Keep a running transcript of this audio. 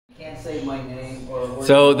say my name.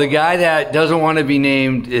 So the guy that doesn't want to be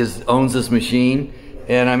named owns this machine,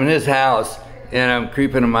 and I'm in his house and I'm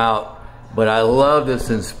creeping him out. But I love this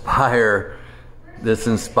Inspire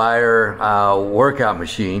workout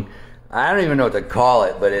machine. I don't even know what to call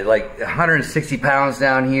it, but it like 160 pounds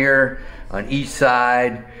down here on each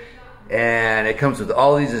side, and it comes with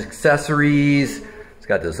all these accessories. It's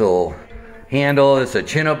got this little handle. It's a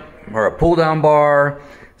chin up or a pull down bar.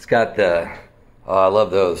 It's got the, oh, I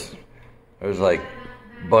love those. There's like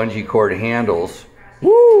bungee cord handles.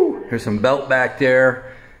 Woo! There's some belt back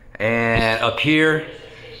there, and up here,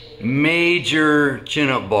 major chin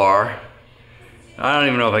up bar. I don't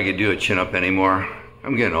even know if I could do a chin up anymore.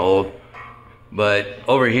 I'm getting old. But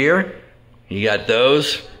over here, you got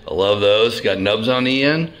those. I love those. Got nubs on the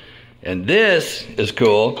end. And this is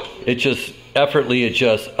cool. It just effortlessly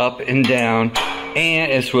adjusts up and down, and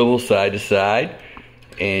it swivels side to side.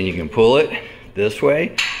 And you can pull it this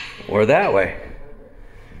way or that way.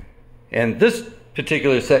 And this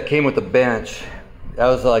particular set came with a bench. That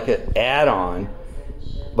was like an add-on,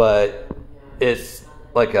 but it's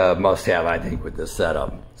like a must-have, I think, with this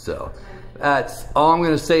setup. So that's all I'm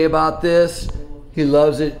gonna say about this. He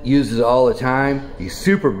loves it, uses it all the time. He's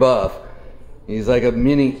super buff. He's like a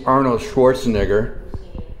mini Arnold Schwarzenegger.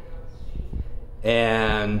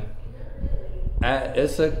 And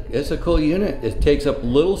it's a cool unit. It takes up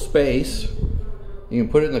little space. You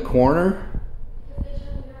can put it in the corner,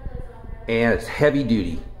 and it's heavy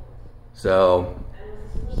duty. So,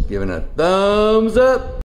 giving a thumbs up.